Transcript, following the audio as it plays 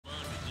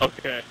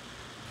Okay.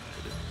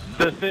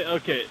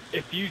 Okay,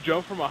 if you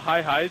jump from a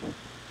high height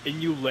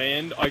and you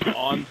land like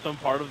on some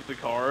part of the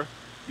car,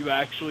 you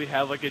actually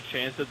have like a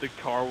chance that the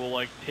car will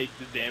like take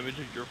the damage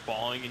of your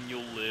falling and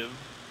you'll live.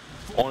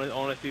 I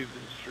wanna see if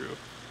this is true.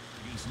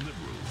 These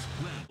liberals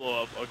plan.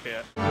 Blow up.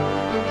 Okay.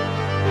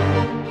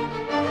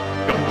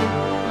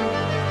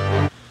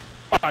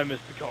 I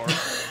missed the car.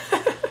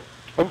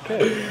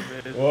 Okay.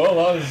 Well,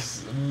 that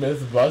was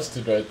myth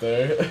busted right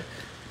there.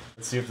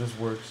 Let's see if this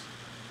works.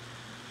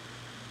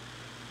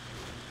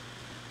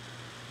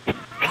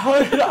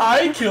 How did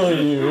I kill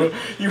you?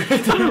 You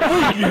hit the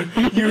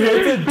you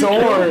hit the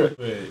door.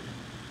 Wait.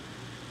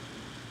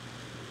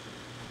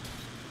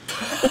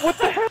 What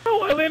the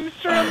hell? I landed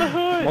straight on the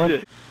hood. What?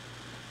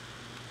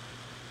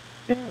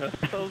 Yeah,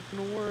 that's how it's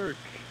gonna work.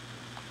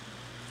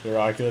 Okay,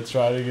 Rocky, let's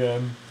try it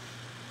again.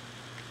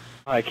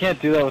 I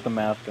can't do that with a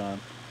mask on.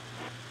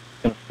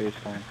 I'm gonna face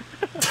palm.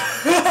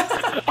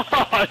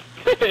 Aw,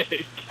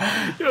 dick!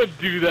 Don't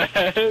do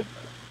that.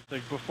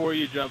 Like before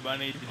you jump, I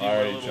need to do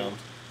a little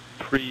jumped.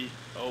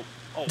 Oh.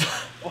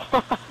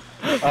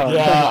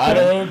 Yeah, I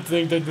don't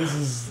think that this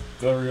is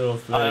the real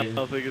thing. I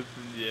don't think it's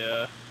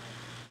yeah.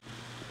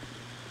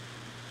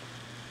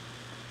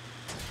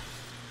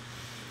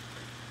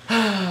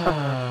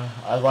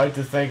 I'd like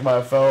to thank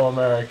my fellow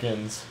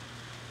Americans.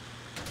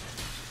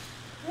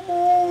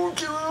 Oh,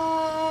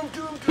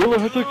 kill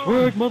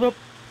him, mother.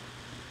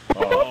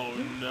 Oh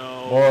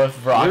no. Well,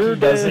 if Rocky You're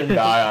doesn't dead.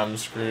 die, I'm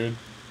screwed.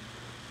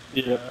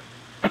 Yeah.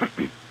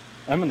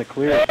 I'm in the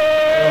clear.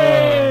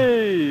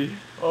 Hey!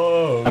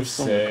 Oh, I'm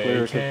still in the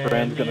clear because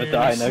Brand's gonna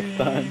die next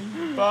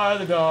time. By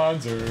the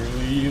dawn's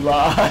early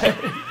light.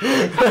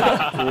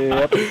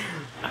 Yep.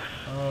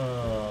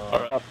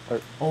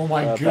 Oh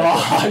my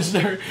gosh,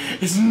 there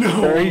is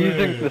no Are way. you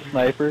using the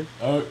sniper?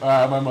 Oh,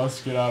 alright, my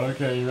musket out.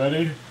 Okay, you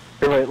ready?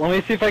 Here, wait, let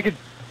me see if I could.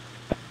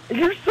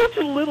 You're such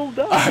a little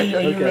dog. Are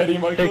you ready,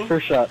 Michael? Take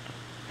first shot.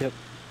 Yep.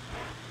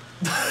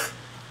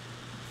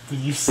 Did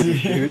you see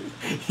shoot? it?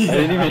 Yeah. I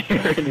didn't even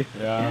hear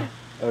anything. Yeah.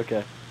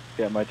 Okay.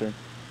 Yeah, my turn.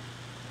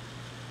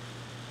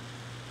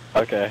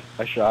 Okay,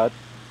 I shot.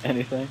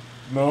 Anything?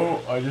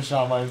 No, I just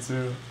shot mine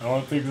too. I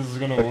don't think this is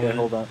gonna work. Okay,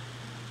 hold on.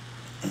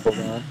 Hold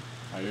on.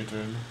 Alright, your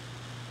turn.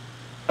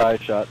 I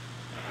shot.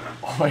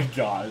 Oh my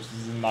gosh,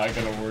 this is not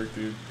gonna work,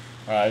 dude.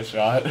 Alright, I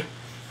shot.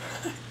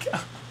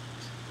 God.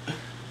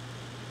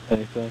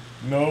 Anything?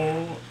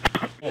 No.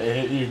 It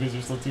hit you because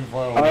you're still too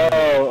far away.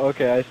 Oh,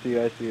 okay, I see,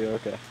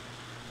 okay.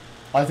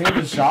 I think it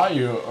just shot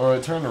you, or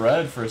it turned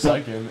red for a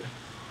second.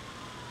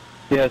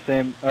 Yeah,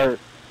 same, or,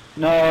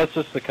 no, it's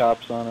just the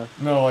cops on us.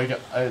 No, like,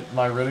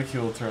 my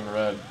ridicule turned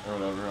red, or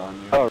whatever, on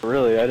you. Oh,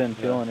 really? I didn't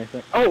feel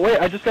anything. Oh, wait,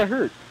 I just got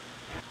hurt.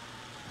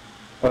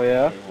 Oh,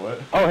 yeah? Wait,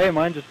 what? Oh, hey,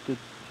 mine just did,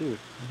 too.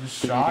 I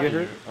just Did you shot get you.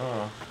 hurt?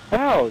 Oh.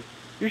 Ow!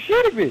 You're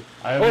shooting me!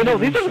 I Oh, haven't no,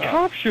 even these are the shot.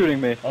 cops shooting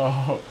me!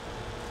 Oh.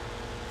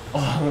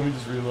 Oh, let me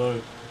just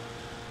reload.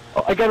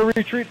 Oh, I gotta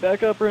retreat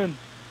back up, Rin.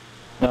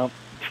 No.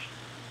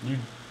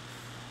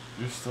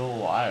 You're still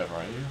alive,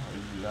 aren't you? Or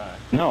did you die?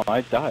 No,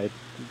 I died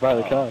by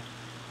the Oh. cops.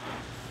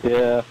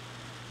 Yeah.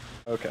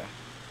 Okay.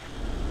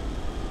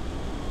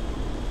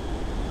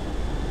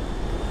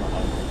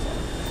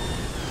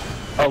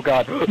 Oh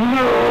god. No!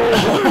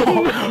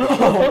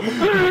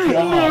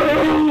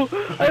 No!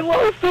 I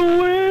lost a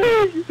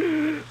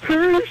wing!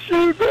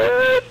 Parachute,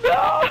 man! No!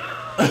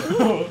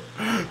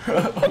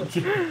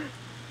 Okay.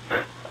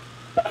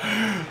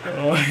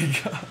 Oh my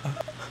god.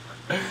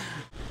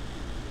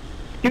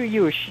 Do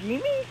you see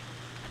me?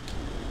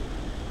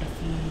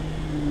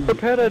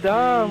 Prepare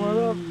down, what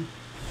up?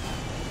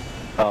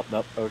 Oh,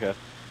 nope, okay.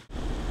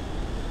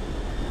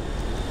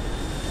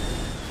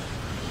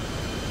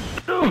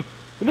 No!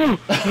 No!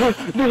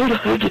 No,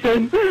 not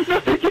again!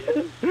 Not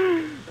again!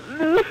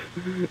 No!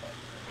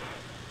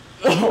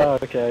 Oh,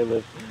 okay, I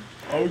lived.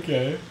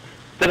 Okay.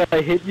 Did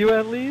I hit you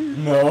at least?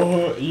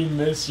 No, you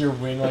missed your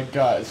wing, like,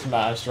 got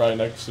smashed right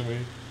next to me.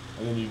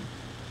 And then you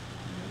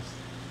missed.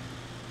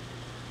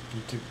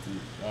 You took the...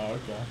 Oh,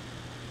 okay.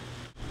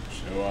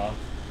 Show off.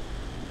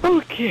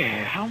 Okay,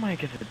 how am I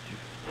gonna do this?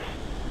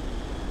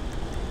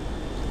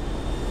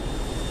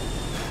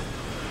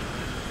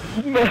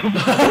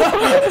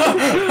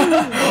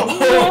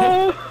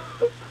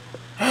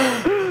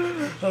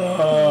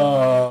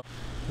 Oh,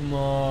 come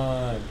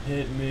on,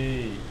 hit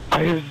me.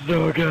 I am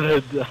so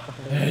gonna die.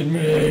 Hit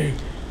me!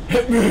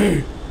 Hit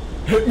me!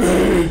 Hit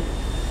me!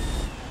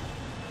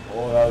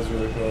 Oh, that was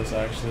really close,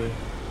 actually.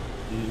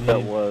 You That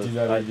need to was. do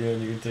that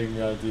again, you can take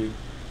me out, dude.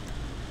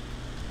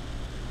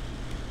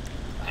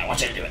 I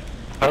want you to do it.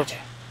 I want you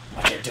to do it. I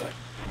want you to do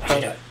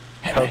it.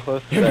 Hit How me.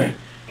 close Hit is me.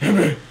 Hit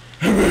me.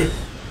 Hit me.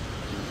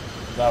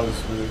 That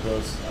was really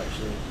close,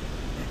 actually.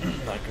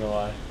 Not gonna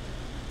lie.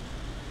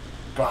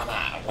 Come on,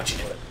 I want you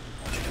to do it.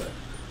 I want you to do it.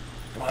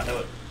 Come on, do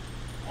it.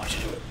 I want you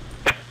to do it.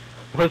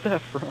 Where's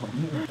that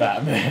from?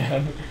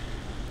 Batman.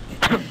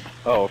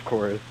 Oh, of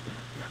course.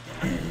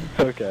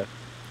 Okay.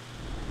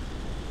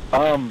 I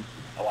want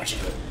you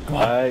to do it. Come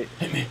on. I...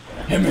 Hit me.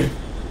 Hit me.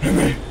 Hit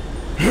me.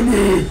 Hit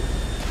me.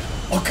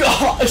 Oh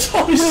gosh!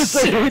 Oh Yes,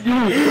 I shit! hit you!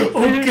 I hit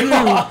Oh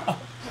god!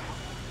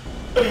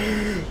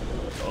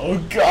 Oh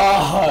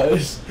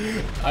gosh!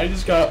 I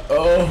just got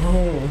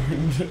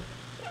owned.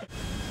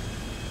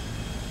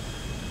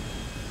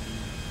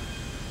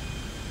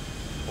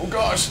 Oh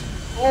gosh!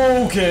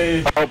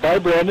 Okay. Oh, bye,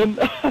 Brandon.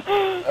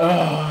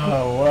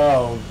 Oh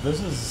wow,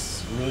 this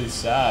is really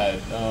sad.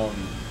 I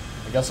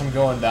guess I'm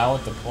going down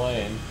with the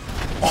plane.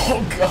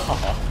 Oh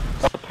god!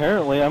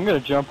 Apparently, I'm gonna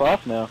jump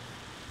off now.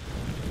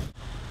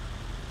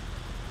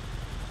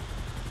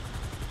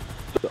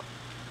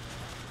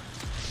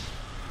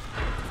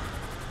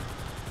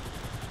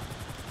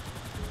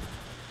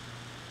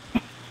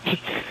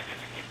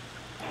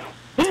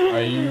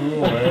 Are you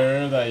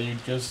aware that you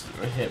just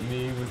hit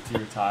me with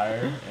your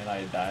tire and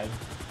I died?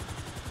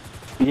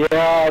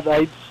 Yeah,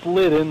 I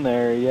slid in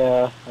there.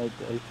 Yeah, I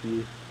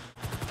see.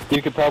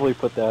 You could probably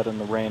put that in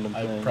the random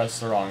I thing.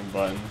 pressed the wrong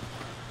button.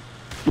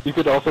 You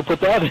could also put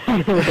that in.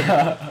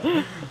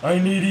 I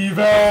need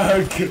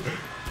evac!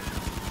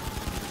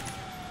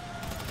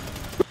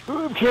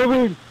 I'm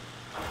coming.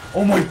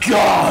 Oh my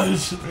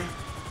gosh!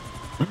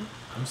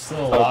 I'm still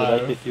Oh, alive.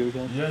 did I hit you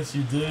again? Yes,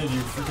 you did.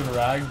 You freaking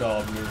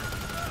ragdolled me.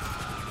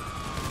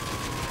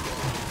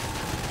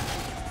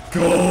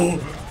 Go!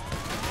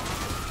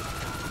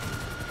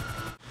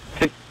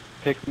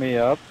 Pick me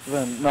up.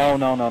 Then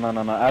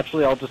no.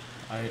 Actually, I'll just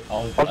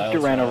I'll get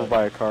ran over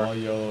by a car. I'll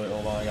YOLO it.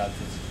 Hold on, I got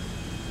this.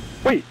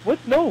 Wait, what?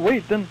 No,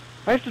 wait. Then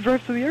I have to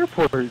drive to the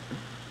airport.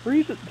 Where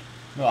is it?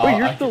 No, Wait,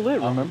 you're still lit,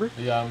 remember?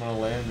 Yeah, I'm gonna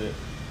land it.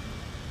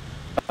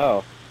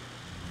 Oh.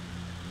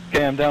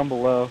 Okay, I'm down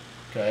below.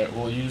 Okay,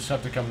 well you just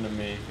have to come to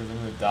me, because I'm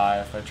gonna die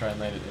if I try and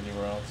land it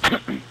anywhere else.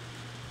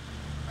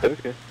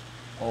 Okay.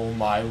 Oh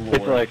my lord.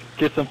 It's like,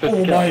 get some Oh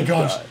 50 my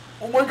gosh!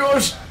 Oh my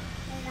gosh!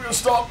 I'm gonna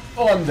stop!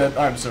 Oh, I'm dead.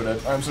 I'm so dead.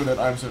 I'm so dead.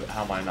 I'm so dead.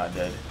 How am I not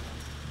dead?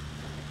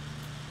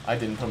 I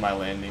didn't put my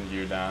landing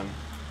gear down.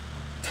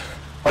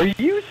 Are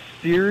you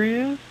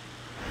serious?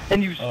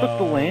 And you stuck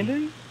the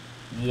landing?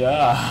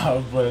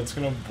 Yeah, but it's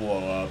gonna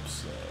blow up,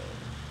 so...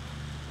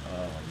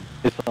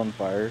 It's on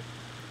fire.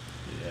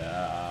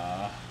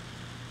 yeah...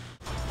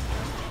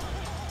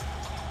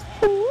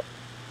 Oh,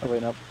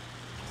 wait, no.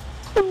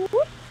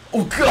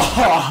 Oh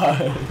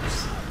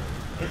gosh!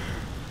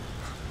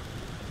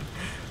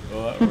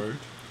 Well, that worked.